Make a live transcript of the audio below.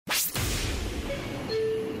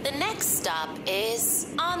The next stop is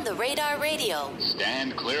On the Radar Radio.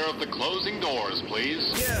 Stand clear of the closing doors,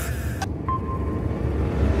 please. Yeah.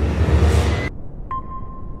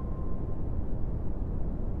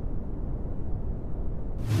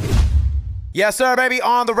 Yes, sir, baby.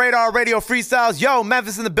 On the Radar Radio Freestyles. Yo,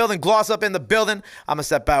 Memphis in the building. Gloss up in the building. I'm going to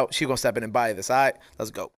step out. She going to step in and buy this, all right? Let's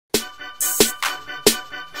go.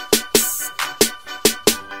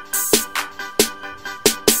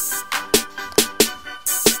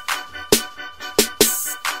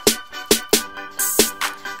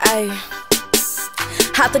 Ayy.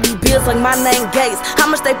 Half of these bills like my name Gates. How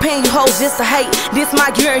much they paying you hoes just to hate? This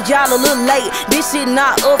my year and y'all a little late. This shit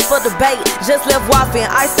not up for debate. Just left waffin',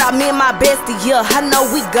 iced out me and my bestie, yeah. I know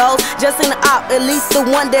we go. Just in the op, at least the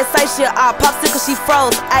one that say shit op. Popsicle, she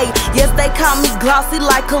froze, ayy. Yes, they call me glossy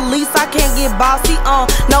like Khalees. I can't get bossy,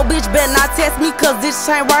 no bitch better not test me, cause this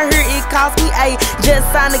chain right here, it cost me, ayy. Just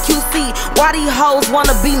signed the QC. Why these hoes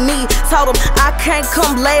wanna be me? Told them I can't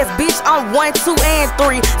come last, bitch. I'm 1, 2, and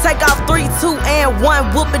 3. Take off 3, 2, and 1.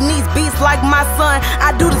 Whooping these beats like my son.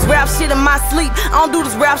 I do this rap shit in my sleep. I don't do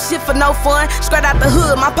this rap shit for no fun. Straight out the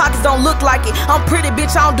hood, my pockets don't look like it. I'm pretty,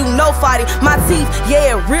 bitch, I don't do no fighting. My teeth,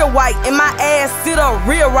 yeah, real white. And my ass sit up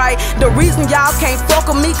real right. The reason y'all can't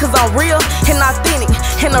fuck with me, cause I'm real and authentic.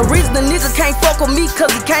 And the reason the nigga can't fuck with me,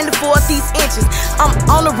 cause he can't afford these inches. I'm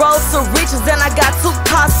on the road to riches and I got 2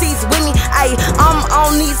 car seats with me. Ayy, I'm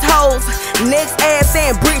on these hoes, next ass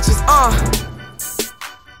and breeches,